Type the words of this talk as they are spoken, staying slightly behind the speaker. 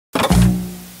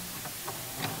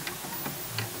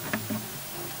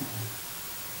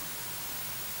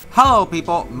Hello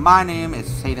people, my name is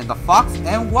Satan the Fox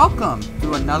and welcome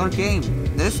to another game.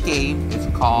 This game is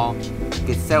called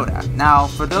Gasota. Now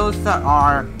for those that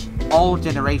are old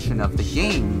generation of the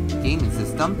gaming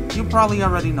system, you probably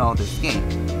already know this game.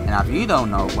 And if you don't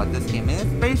know what this game is,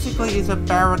 basically it's a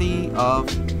parody of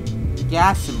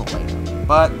Gas Simulator.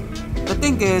 But the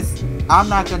thing is, I'm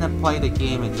not gonna play the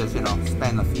game and just,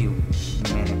 spend a few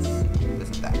minutes, this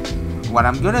and that. What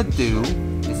I'm gonna do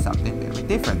is something very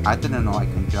different. I didn't know I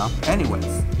can jump.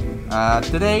 Anyways,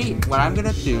 today what I'm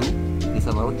gonna do is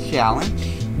a little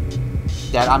challenge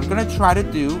that I'm gonna try to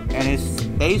do, and it's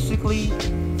basically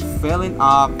filling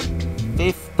up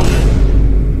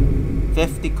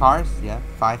 50 cars,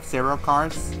 50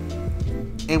 cars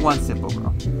in one simple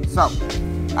row. So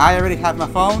I already have my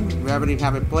phone, we already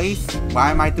have it placed.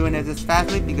 Why am I doing it this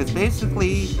fastly? Because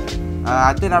basically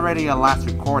I did already a last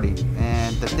recording,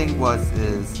 and the thing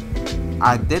is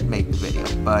I did make the video,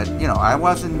 but I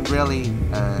wasn't really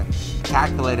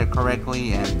calculated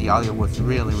correctly, and the audio was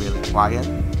really quiet.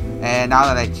 And now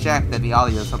that I checked that the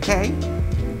audio is okay,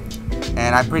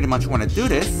 and I pretty much want to do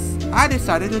this, I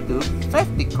decided to do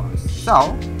 50 cars.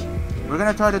 So we're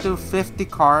gonna try to do 50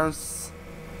 cars,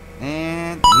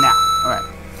 and now, alright.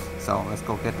 So let's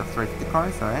go get the 50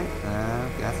 cars, alright.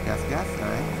 Gas,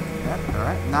 alright. Yep,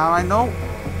 alright. Now I know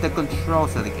the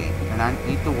controls of the game, and I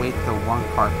need to wait till one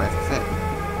car presses it.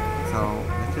 So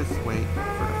let's just wait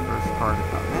for the first car to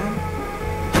come in.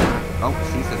 Oh,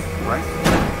 Jesus Christ.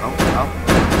 Oh.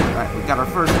 Alright, we got our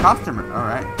first customer.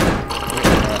 Alright. Wait,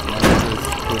 let me just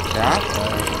put that.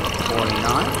 49.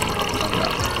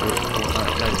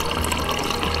 Alright, there you go.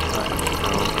 Alright, so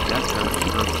yes, there's the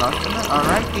first customer.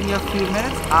 Alright, give me a few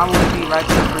minutes. I will be right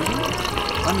there for you.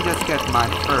 Let me just get my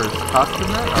first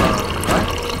customer. Alright.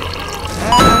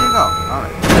 And there you go.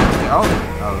 Alright. Okay. Oh,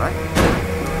 alright.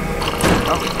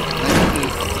 Okay. Let's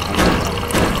just...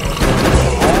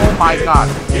 Oh my god.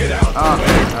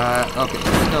 Okay.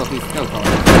 He's still going.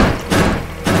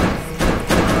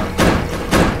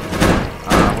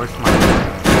 Where's my...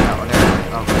 oh, there.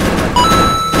 Okay.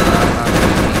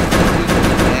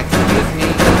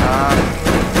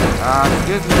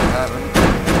 Excuse me.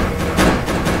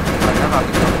 You're about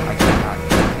to go. I cannot.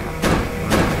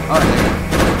 Oh, there you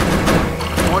go.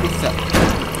 47.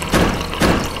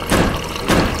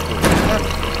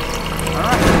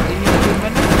 Alright, give me a few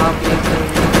minutes, I'll be able to...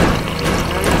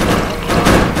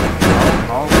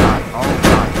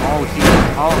 Oh jeez,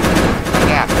 my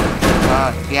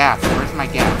gas, where's my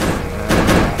gas?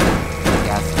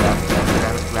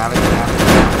 Grab it.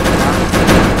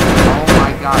 Oh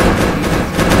my god, Jesus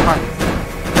Christ.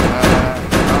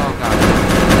 Oh god.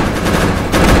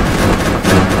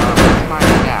 Where's my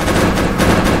gas?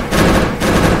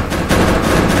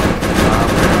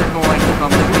 We're going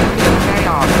completely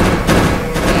chaos.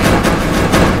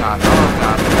 Oh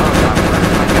god,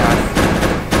 where's my gas?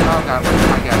 Oh god, where's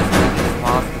my gas? I just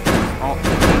lost the fuse. Oh, the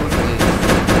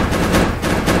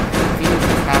fuse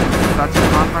is having such a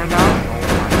fun right now. Oh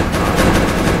my god.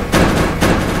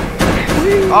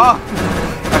 Oh!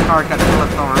 That car got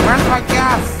flipped over. Where's my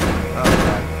gas? Oh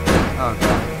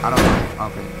god. I don't know.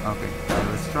 Okay.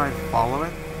 Let's try and follow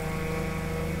it.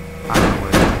 I don't know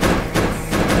where it is.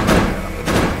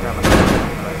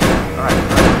 Alright.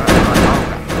 Oh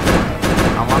god.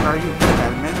 How long are you?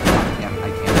 7 minutes? I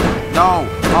can't. No!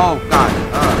 Oh god.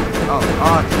 Oh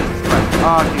Jesus Christ.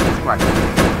 Oh Jesus Christ.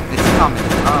 It's coming.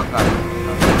 Oh god.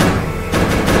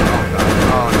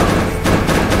 Oh no.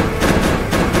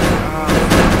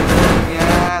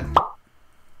 Yeah.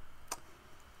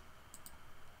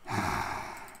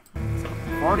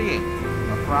 48.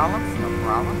 No problems.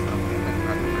 Okay, let's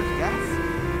grab the first gas.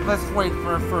 Let's wait for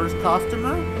our first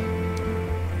customer.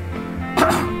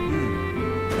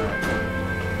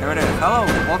 There it is. Hello,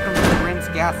 welcome to Rinse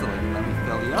Gasoline. Let me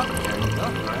fill you up. There you go.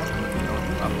 Alright, let me fill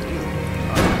you up too.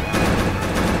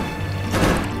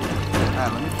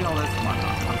 Let me fill this one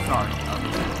up. I'm sorry.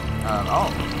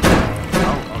 Okay.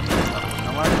 You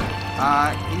know what?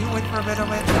 Can you wait for a bit of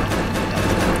it?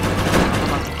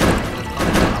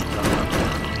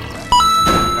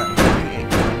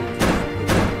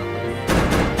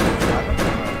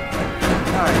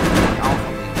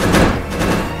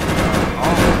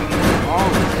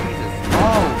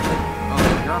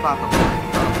 About the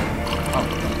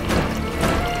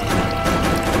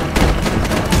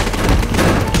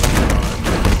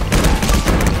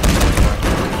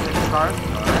cars.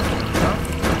 Alright, there we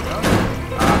go.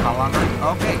 How long are you?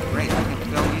 Okay, great. I can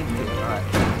fill you too. Alright,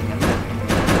 give me a minute.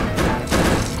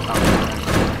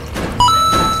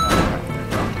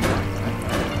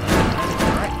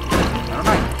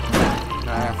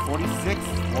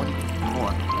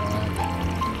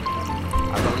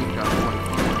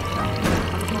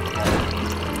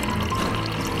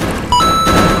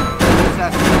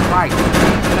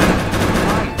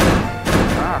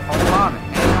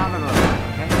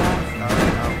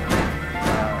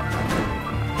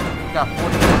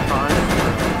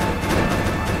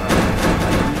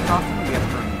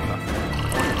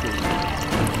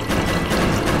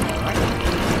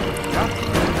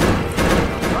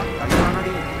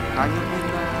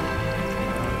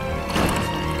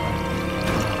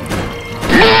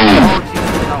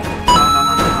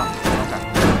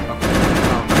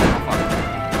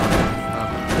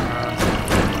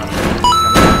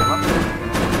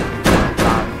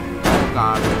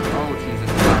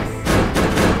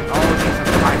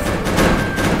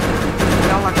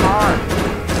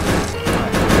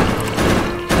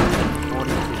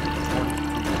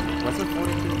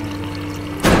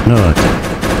 No.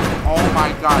 Oh my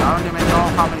god, I don't even know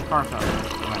how many cars are there.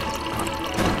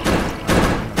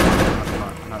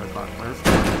 Another car.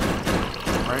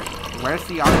 Where's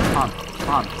the other pump?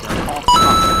 They're called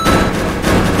pumps.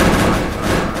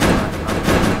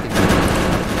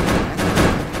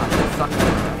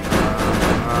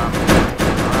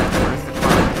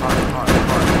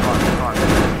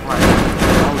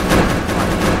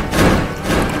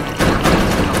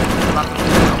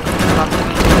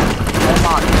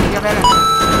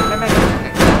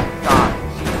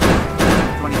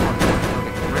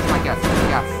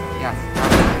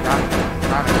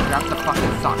 Grab the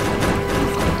fucking sock.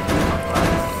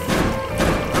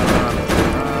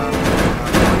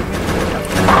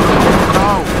 No!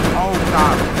 Oh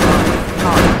god!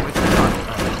 Where's the car?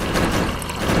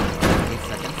 8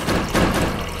 seconds.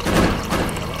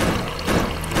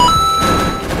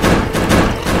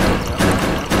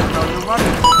 No, you're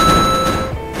running!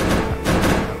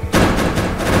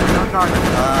 No cars.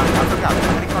 I forgot.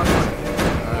 How many cars are there?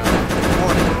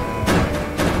 40.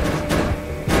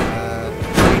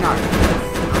 39.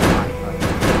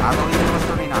 I believe it was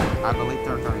 39. I believe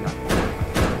they're 39.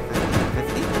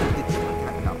 50? 52?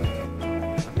 No.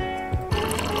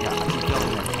 Yeah, I keep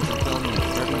building it. I keep building it.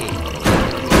 38.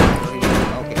 38.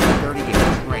 Okay, 38.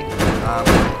 Great. Where's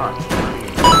the car?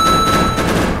 38.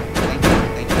 Thank you.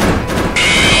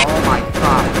 Oh my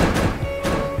god.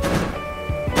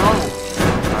 No!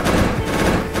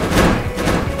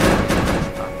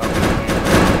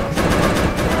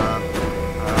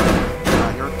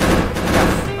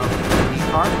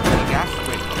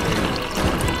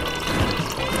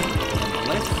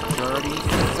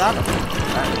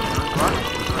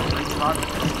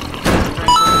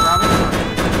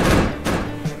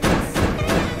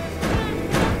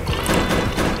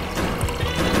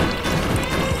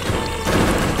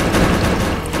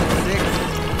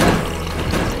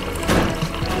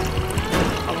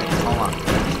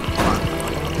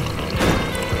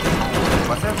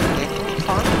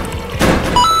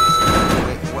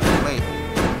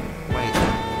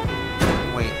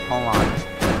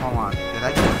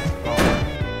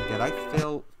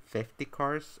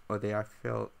 Or did I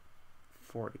fill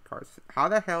 40 cars? How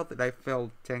the hell did I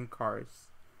fill 10 cars?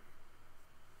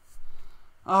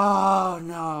 Oh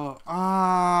no.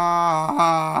 Ah.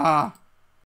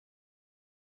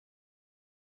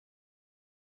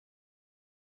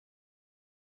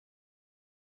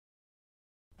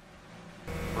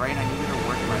 Right, I need to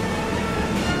work right now.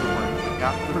 I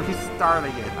got to restart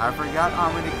again. I forgot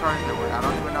how many cars there were. I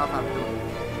don't even know if I'm doing it.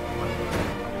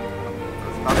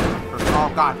 Oh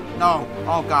god, no!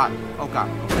 Oh god, oh god.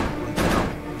 Please no.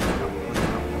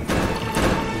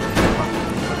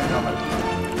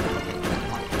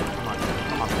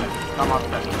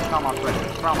 Come on,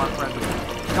 Freddy.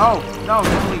 No, don't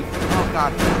leave. Oh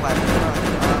god, left.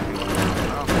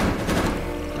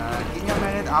 Give me a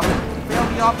minute, I will fill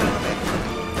the office a bit.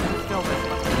 Fill this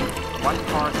one. One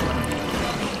car eliminated.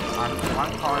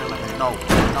 One car eliminated. No,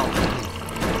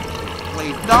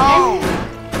 please, no!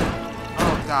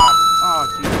 Oh god. Oh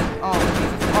Jesus.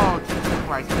 Oh Jesus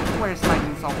Christ. Where's my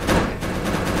new soul?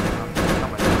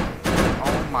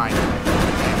 Oh my goodness.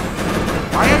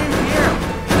 Why are you here?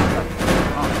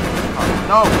 Oh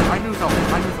no, I knew so.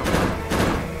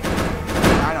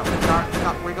 I know.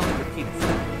 Stop wiggling your penis.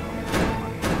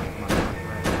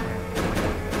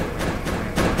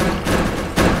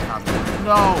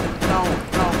 No.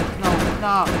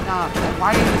 Why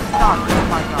are you stuck? Oh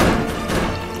my god.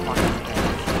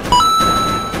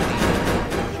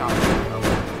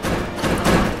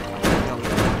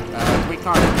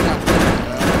 Cars.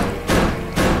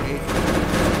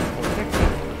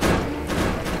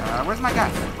 Where's my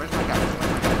gas?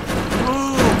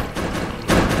 Move!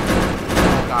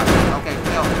 Oh god. Okay,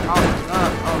 Phil.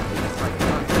 Oh, Jesus Christ.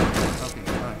 Okay,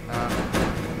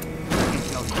 can't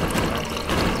kill you.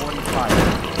 45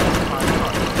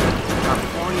 cars. Got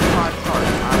 45 cars.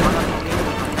 I wanna believe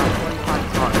it. I got 45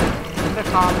 cars. In the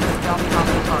comments, tell me how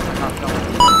many cars I got filled.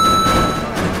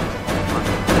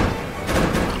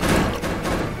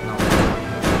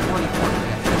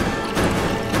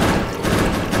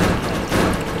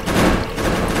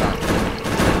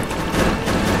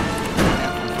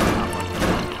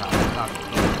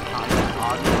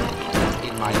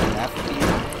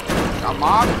 Come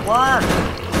on, work!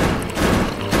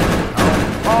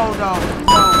 Oh no,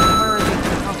 where is it?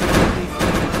 Okay, please.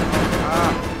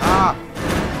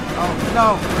 Oh no!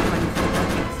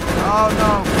 Oh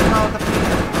no, the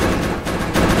penis!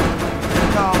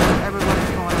 No,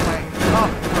 everybody's going away.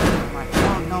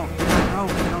 Oh no. Oh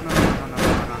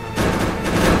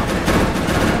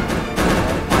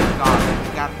my god,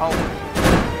 we got hope.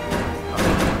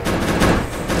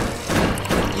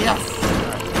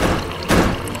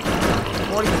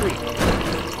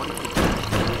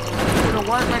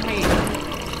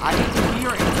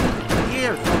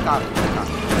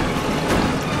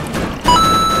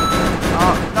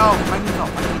 No, my noodle. I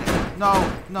need it. No,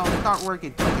 no, it's not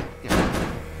working. Okay, there.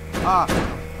 Ah,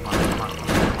 come on, come on,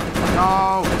 come on, come on.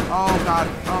 No. Oh god.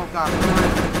 Oh god. Where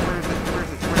is it? Where is it? Where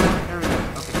is it? Where is it? There we go.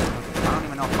 Okay, okay. I don't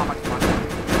even know how much money.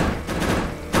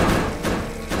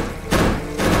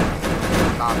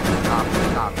 Stop, stop,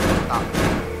 stop, stop.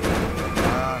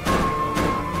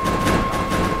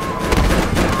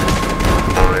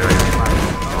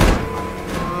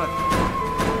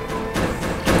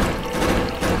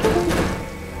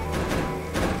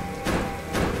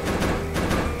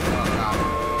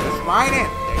 Right in.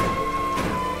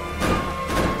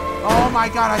 Oh my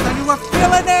god, I thought you were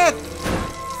feeling it!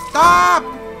 Stop!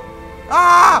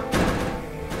 Ah!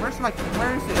 Where is it?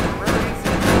 Where is it? Where is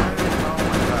it? Oh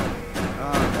my god.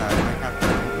 Oh god, I have to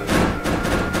move it.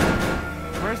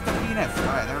 Where's the penis?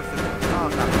 Alright, there's the... Oh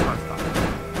god, the first one.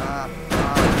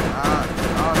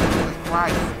 Oh Jesus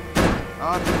Christ.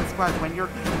 Oh Jesus Christ, when you're...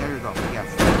 There you go, yes.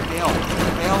 Fail.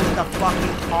 Fail the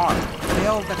fucking car.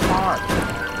 Fail the car.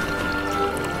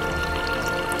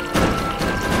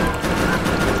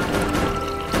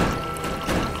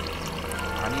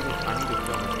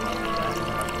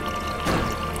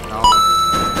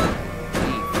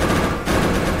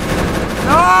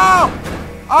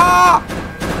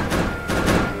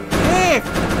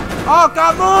 Oh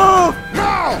god, move!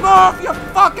 No! Move, you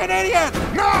fucking idiot!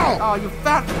 No! Oh, you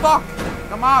fat fuck!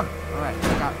 Come on! Alright, I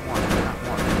got more, I got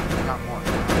more, I got more.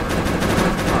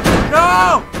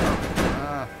 No!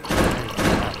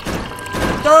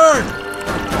 Third!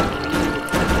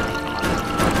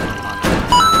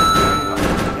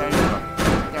 There you go.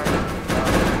 There you go.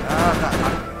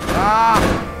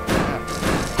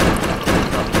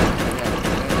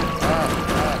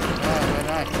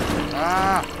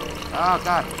 Oh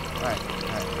god. Alright,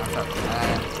 I'm sorry.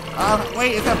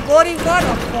 Wait, is that 41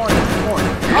 or 40? 40.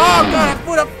 Oh god, I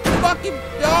put a fucking...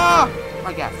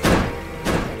 my gas.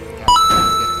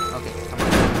 Okay, come on.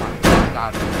 Oh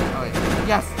god. Okay.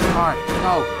 Yes, hard.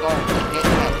 No, go. Hit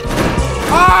him.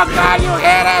 Oh god, you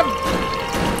hit him!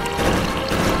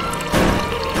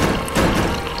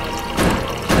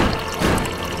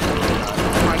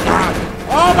 Oh my god.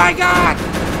 Oh my god!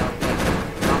 Okay,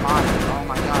 come on. Oh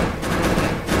my god.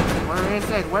 Where is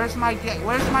it? Where's my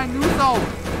noodle?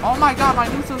 Oh my god, my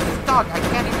noodle's stuck. I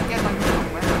can't even get my noodle.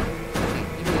 Where? Okay,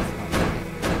 give me this one.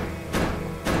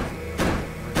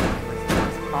 Where's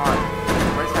the car?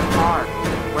 Where's the car?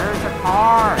 Where's the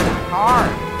car? Car!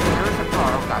 Where's the car?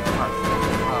 Oh god, the car.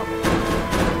 Oh.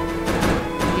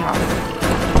 Yes.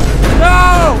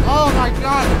 No! Oh my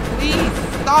god, please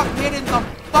stop hitting the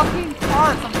fucking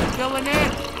cars. I'm filling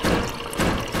in.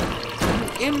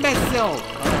 You imbecile.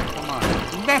 Alright, come on.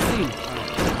 Imbecile.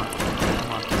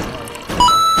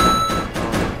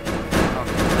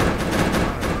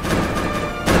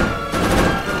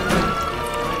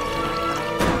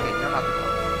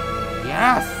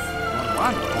 Yes!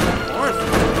 One, of course!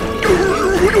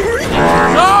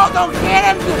 No! Don't hit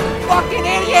him, you fucking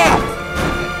idiot!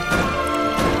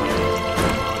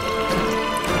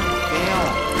 Fail.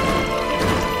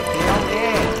 Fail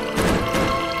it.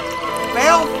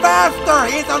 Fail faster!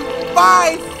 He's on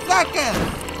 5 seconds!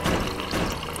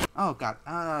 Oh god,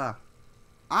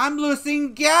 I'm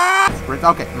losing gas!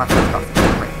 Okay, my first customer.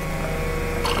 Great.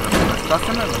 First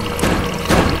customer, let me go.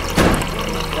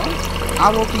 I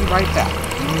will be right back.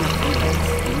 Give me a few minutes.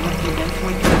 Give me a few minutes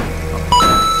when you...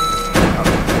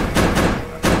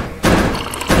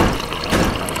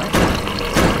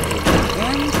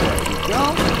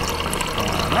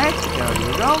 Alright, there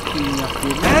you go. Give me a few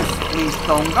minutes. Please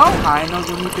don't go. I know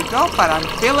you need to go, but I'm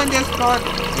filling this card,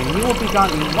 and he will be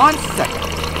gone in 1 second.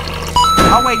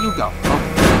 Oh, wait, you go.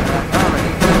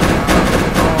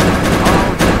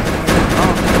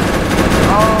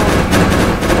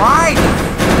 Right!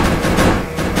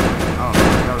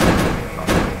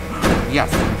 Yes,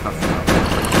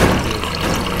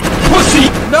 pussy!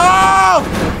 No!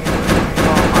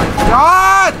 Oh my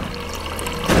god!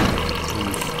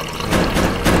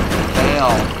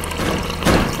 Fail.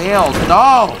 Fail,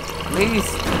 no! Please,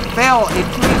 fail in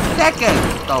 3 seconds!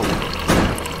 No.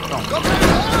 Don't.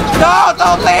 No,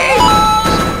 don't leave!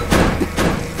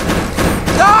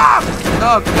 Stop!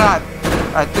 Oh god.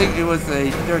 I think it was a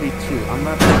 32. I'm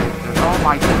not sure. Oh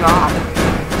my god.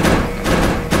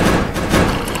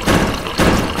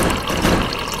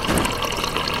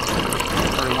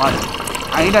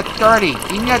 I need a 30.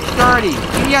 Give me a 30.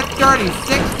 Give me a 30.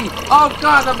 60. Oh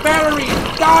god, the battery is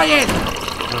dying.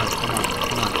 Come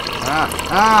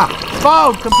on.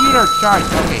 Phone, computer, charge.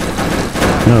 Okay.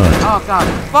 Oh god.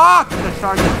 Fuck! The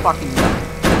charge is fucking done.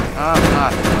 Oh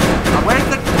god. Where's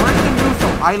the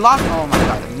noodle? I lost. Oh my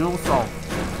god. The noodle.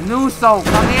 Noodle,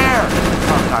 come here.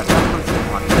 Oh god. That was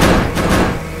one.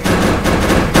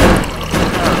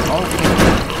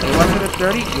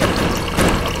 30? Yes.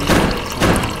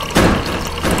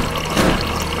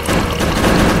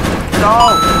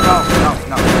 No,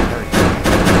 30.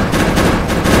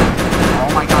 Oh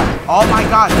my god. Oh my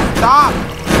god, stop!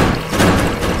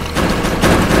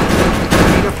 I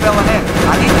need you filling in.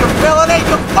 I need you filling in,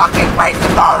 you fucking crazy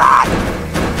moron!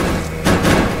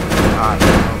 God,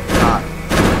 oh god.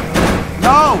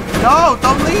 No,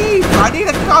 don't leave! I need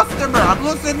a customer! I'm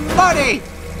losing money!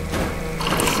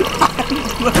 I'm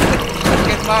losing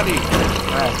fucking money!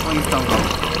 Alright, please don't go.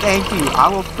 Thank you. I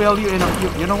will fill you in a few.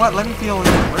 You know what? Let me fill in.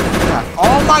 Where's the gas?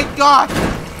 Oh my god!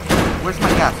 Where's my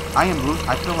gas? I am losing.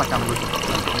 I feel like I'm losing.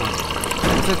 Come on.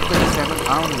 Is it 27?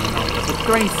 I don't even know. It's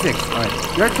 26. Alright.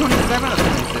 You're 27 or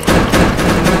 26?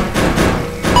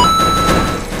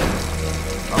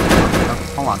 Okay.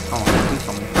 Hold on. Please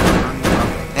don't move.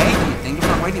 Okay. Thank you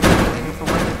for waiting.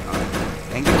 Alright.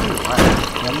 Thank you too. Alright.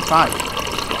 25.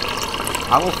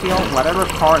 I will fill whatever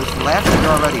car is left.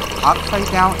 You're already upside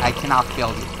down. I cannot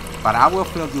fill you. But I will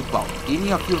fill you both. Give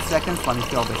me a few seconds. Let me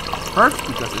fill this car first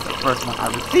because it's the first one I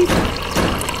received.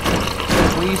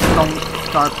 Please don't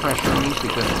start pressuring me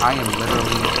because I am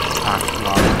literally past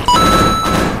lost.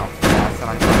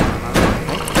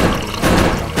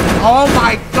 Oh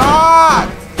my god!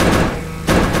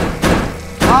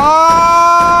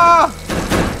 Oh!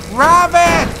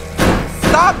 Rabbit!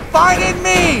 Stop fighting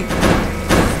me!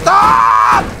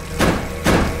 Stop!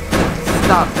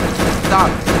 Stop!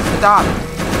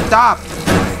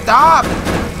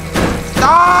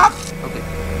 Okay.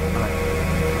 Alright.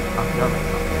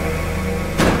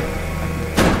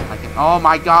 Oh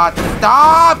my god.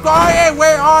 Stop! Quiet!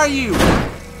 Where are you?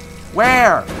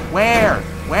 Where? Where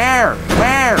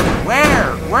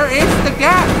is the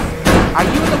gas? Are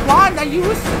you the one that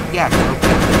used? Yes,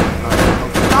 okay.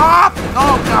 Alright. Stop!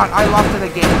 Oh god, I lost it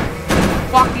again. You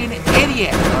fucking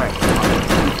idiot! Alright, come on.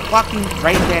 You fucking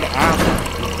brain dead asshole.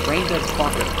 You brain dead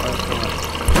fucker.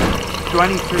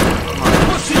 23. Come on.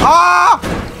 Oh!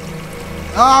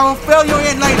 Oh, I will fill you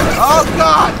in later. Oh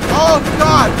god! Oh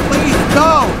god! Please,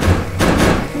 no!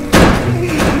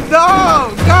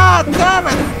 No! God damn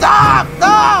it! Stop!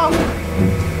 No!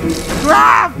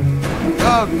 Grab!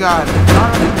 Oh god. I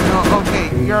don't even know. Okay,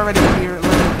 you're already here. Let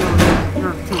me fill you.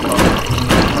 You're too low.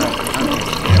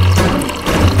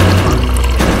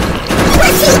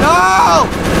 No!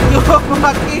 You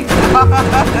fucking stop!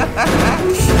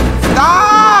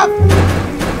 Stop!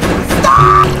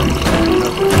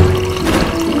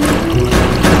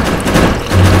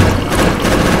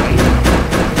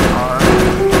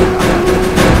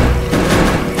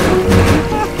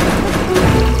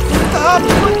 Stop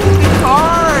pushing the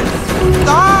cars!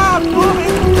 Stop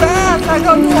moving fast! I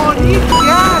don't want to eat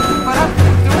gas, but I'm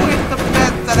doing the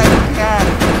best that I can.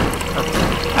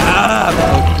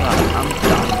 Oh god, I'm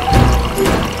done.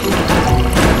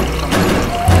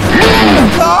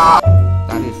 Stop!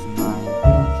 That is $9.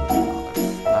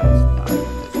 That is not this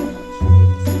much.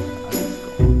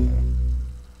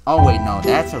 Oh wait, no,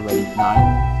 that's already 9.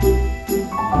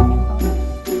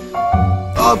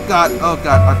 Oh god,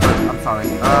 I'm sorry.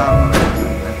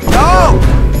 No!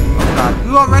 Oh god,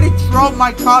 you already trolled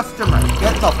my customer.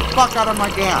 Get the fuck out of my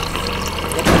gas.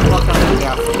 Get the fuck out of my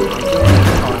gas. I'm doing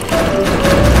this car.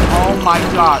 Oh my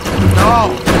god,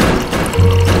 no!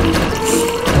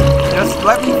 Just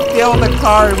let me fill the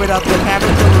car without them having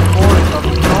to report of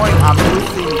knowing I'm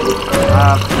losing,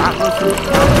 not losing the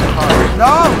car.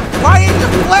 No! Why are you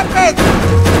flipping?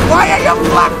 Why are you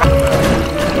flipping?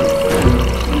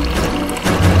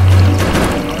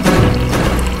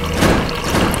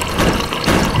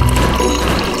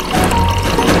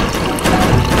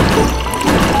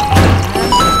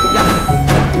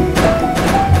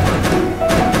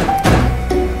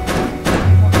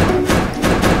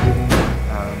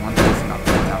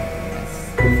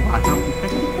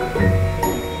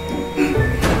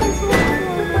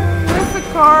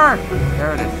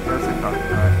 There it is. There's the car.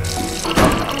 Alright.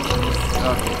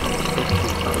 Okay. 60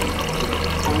 cars.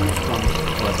 Who's going to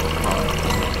flip the car?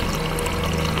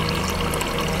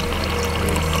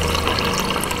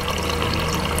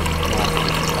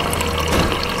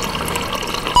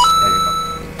 There you go.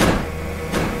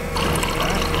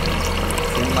 Alright.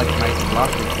 Seems like my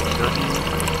luck is turning.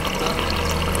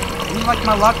 Seems like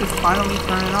my luck is finally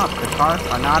turning up. The cars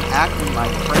are not acting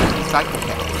like crazy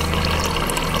psychopaths.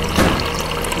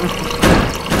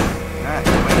 Alright,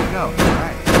 way to go.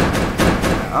 Alright.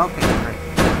 Okay, great.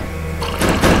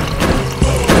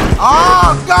 Oh,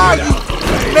 God! You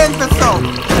imbecile!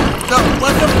 So,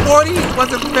 was it 40? Was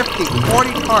it 50?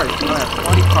 40 cars. Alright,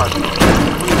 40 cars.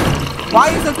 Why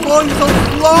is it going so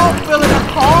slow filling a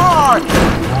car?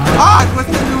 Ah, what's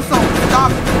the new song?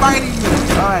 Stop fighting me.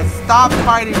 Alright, stop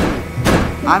fighting me.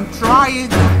 I'm trying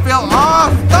to fill. Oh,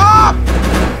 stop!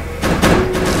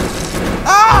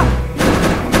 Ah!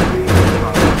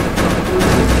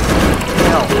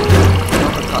 Kill.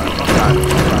 Kill the car. Oh god.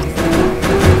 Oh god.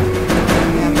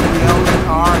 Can't kill the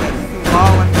car. It's too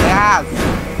low in gas.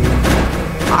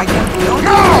 I can kill.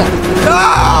 No!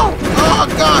 No! Oh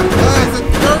god. Is it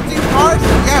 13 cars?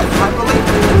 Yes, I believe.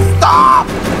 Stop!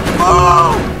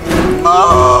 Move!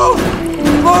 Move!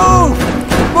 Move!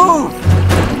 Move!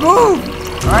 Move!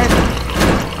 Alright.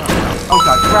 Oh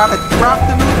god, grab it! Grab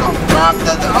the noodle! Grab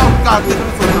the... Oh god, the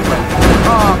noodle's away.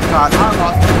 Oh god, I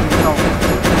lost the noodle.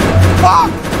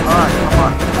 Fuck! Alright, come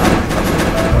on.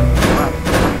 Alright.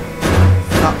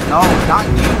 Stop. No, not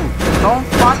you! Don't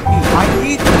fight me! I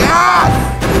need gas!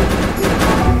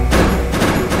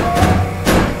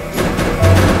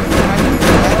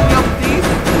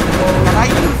 Can I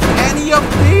use any of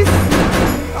these?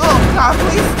 Oh god,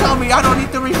 please tell me I don't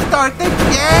need to restart the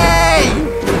game!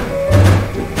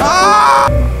 Ah!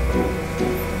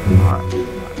 Alright.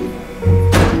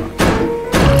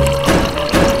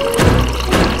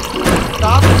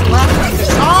 Stop slapping the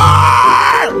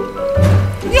car!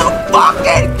 You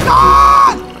fucking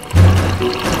god!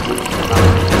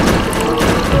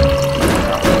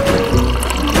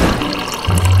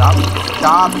 Stop,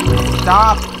 stop,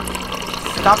 stop!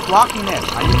 Stop blocking it!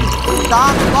 I need to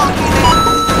stop blocking it!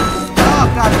 Oh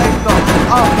god, let's go!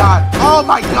 Oh god! Oh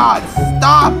my god!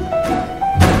 Stop!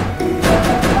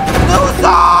 Do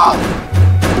so!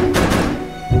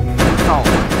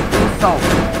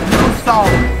 Do so!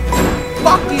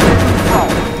 Fucking do so!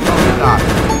 Oh god!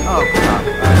 Oh god!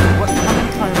 What? How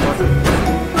many times was it?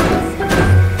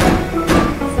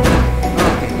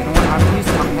 Okay, you know what? I'm used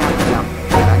to coming after them.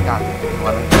 I got it.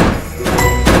 11.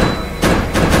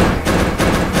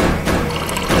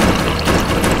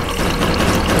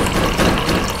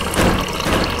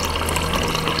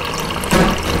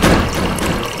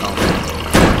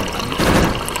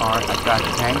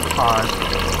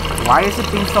 Why is it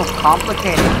being so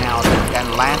complicated now than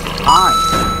last time?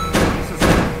 Jesus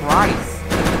Christ.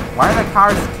 Why are the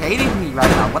cars hating me right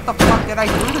now? What the fuck did I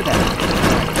do to them?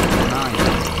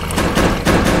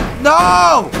 9.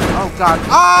 No! Oh god.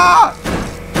 Ah!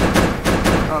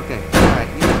 Okay. Alright.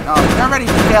 You're already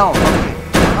killed. Okay.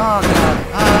 Oh god.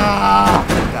 Ah!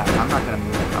 God. I'm not gonna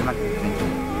move. I'm not gonna change it.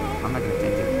 I'm not gonna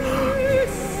change it.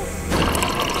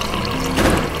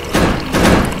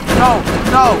 No!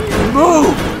 No!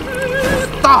 Move!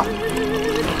 Stop!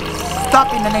 Stop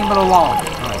in the name of the law!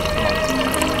 Alright, come on.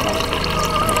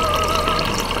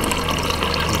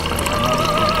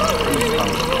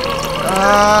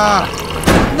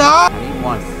 No!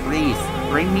 Anyone, please,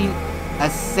 bring me a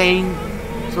sane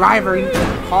driver in the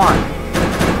car.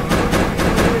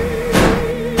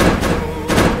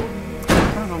 I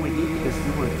don't know what you need because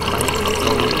you were trying to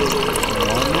go normally.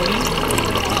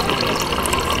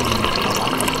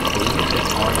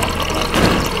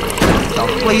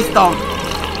 Please don't.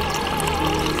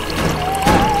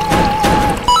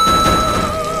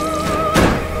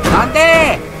 Ande!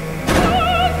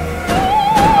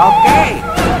 Okay.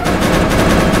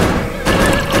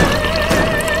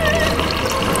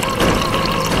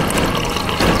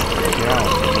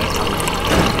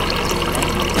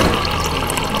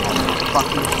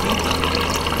 Fucking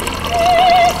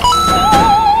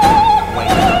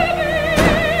wait.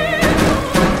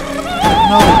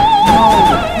 No,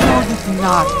 you do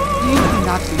not. You do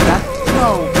not do that. No.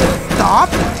 Stop.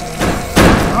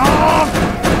 Oh.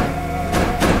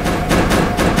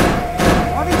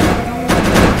 What are you doing?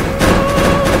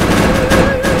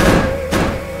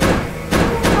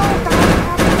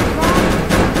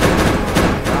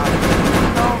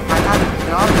 No, I have a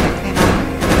job. I cannot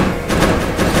be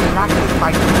distracted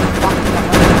by fucking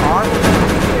another car.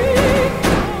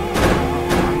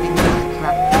 I'm getting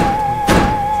distracted.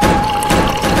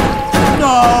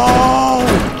 No!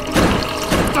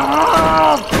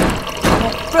 Stop! I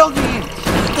will fill you in.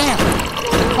 Stand.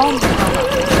 Calm down.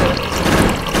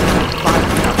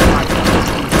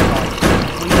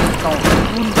 Please don't.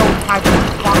 You don't type the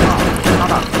fuck up.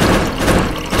 Shut up.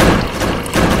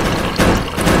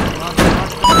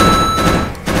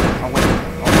 Oh wait.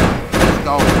 Let's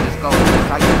go. Let's go.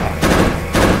 Psychopath.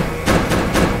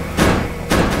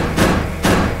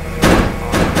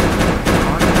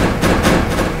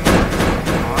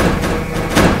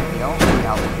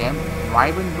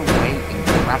 Driving the way and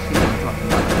crashing into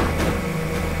another.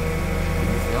 Can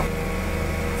you feel?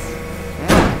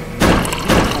 Yeah.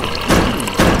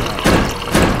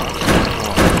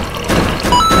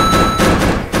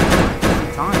 Easy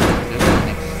time. This is an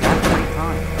exact right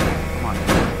time. Come on.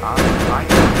 Right.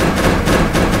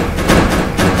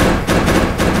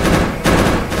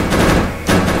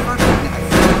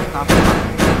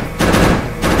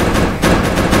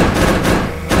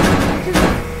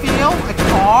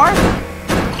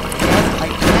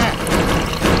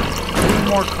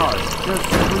 more cards. Just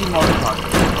 3 more cards.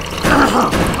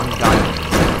 I'm dying.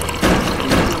 Can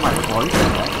you hear my voice?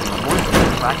 My voice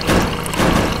is cracking.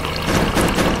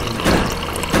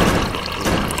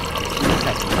 3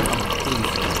 seconds. Come on, please.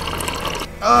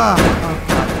 Oh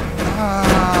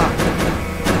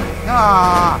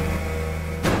god.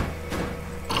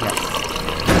 Yes.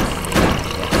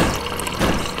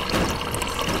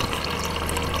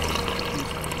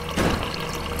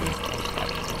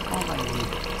 All I need is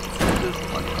this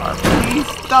one card. Please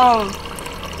don't.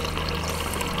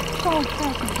 Don't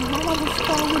have to. I want to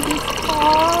start with this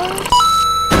card.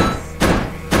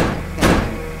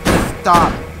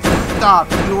 Stop. Stop.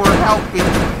 You were helping.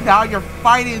 Now you're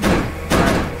fighting me.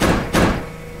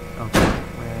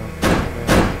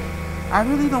 I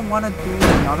really don't want to do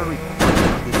another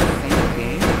recording of this same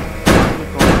game. I'm going to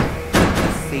go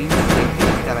the same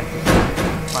stages that I just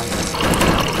find.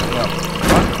 Yo,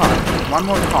 one card. One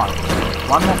more card.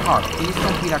 One more card. Please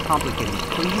don't be that complicated.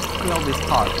 Please fill this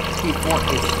card before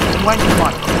it's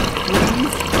 21.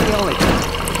 Please fill it.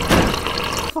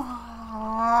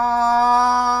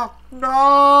 Fuck. No!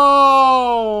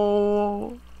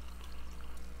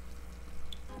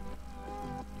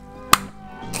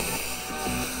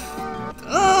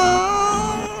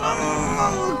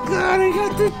 God, I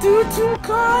got to do 2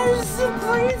 cards to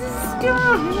play this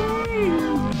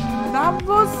game.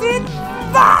 Vamos in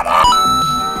body!